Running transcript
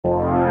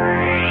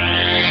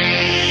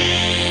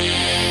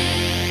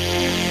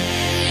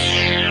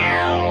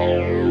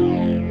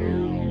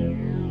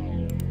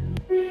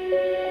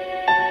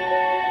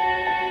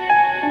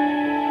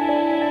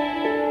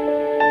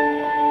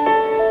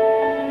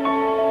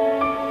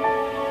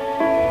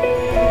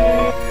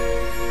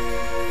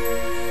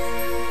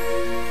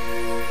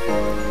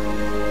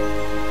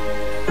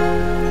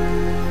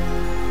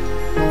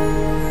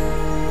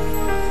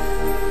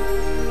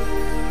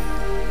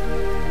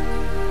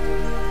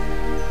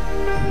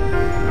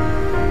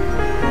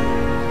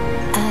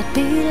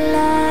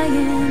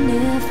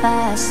if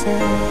I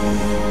said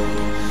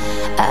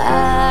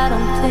I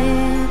don't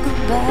think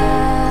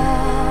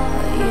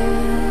about you?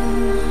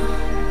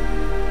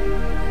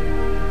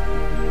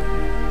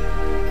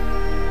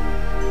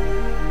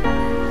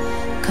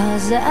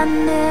 'Cause I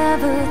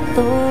never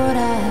thought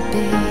I'd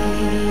be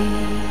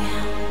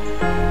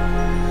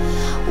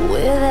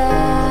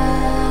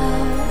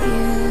without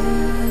you.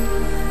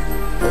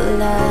 The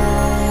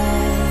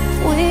life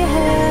we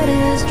had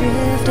is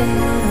drifting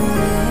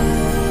away.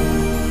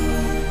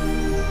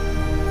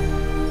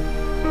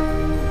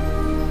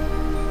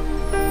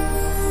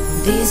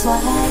 These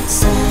white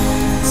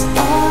sands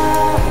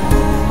are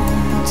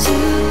home to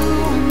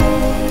me.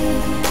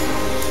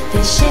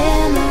 They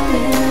shimmer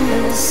in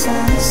the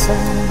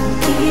sun,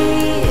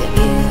 keep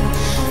you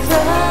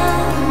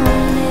from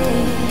me.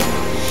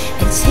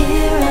 It's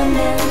here I'm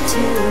meant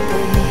to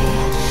be.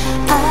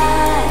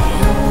 I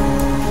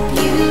hope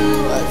you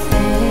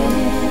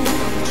think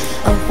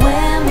of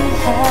when we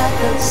had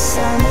the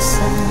sun.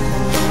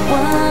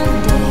 One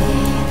day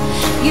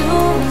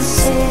you'll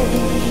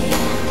see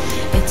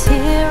it's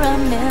here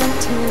I'm meant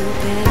to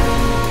be.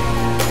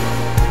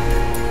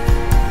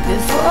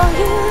 Before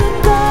you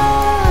go,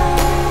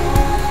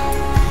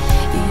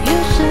 you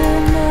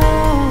should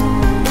know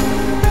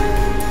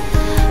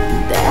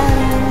that I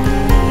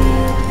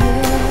need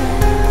you.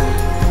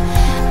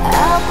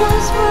 I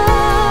was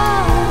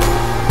wrong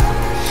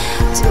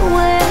to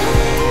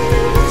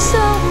wait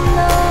so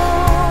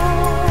long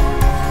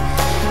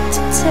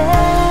to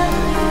tell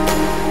you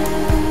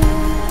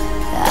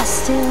I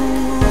still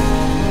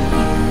want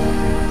you.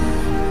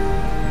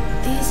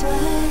 These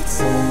white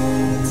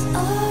sands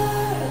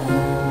are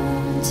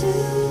home to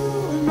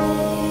me.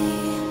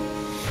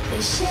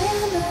 They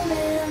shimmer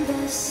in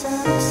the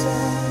sun,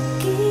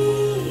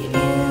 keep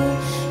you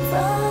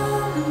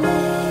from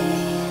me.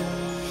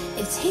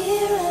 It's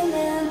here I'm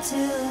meant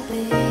to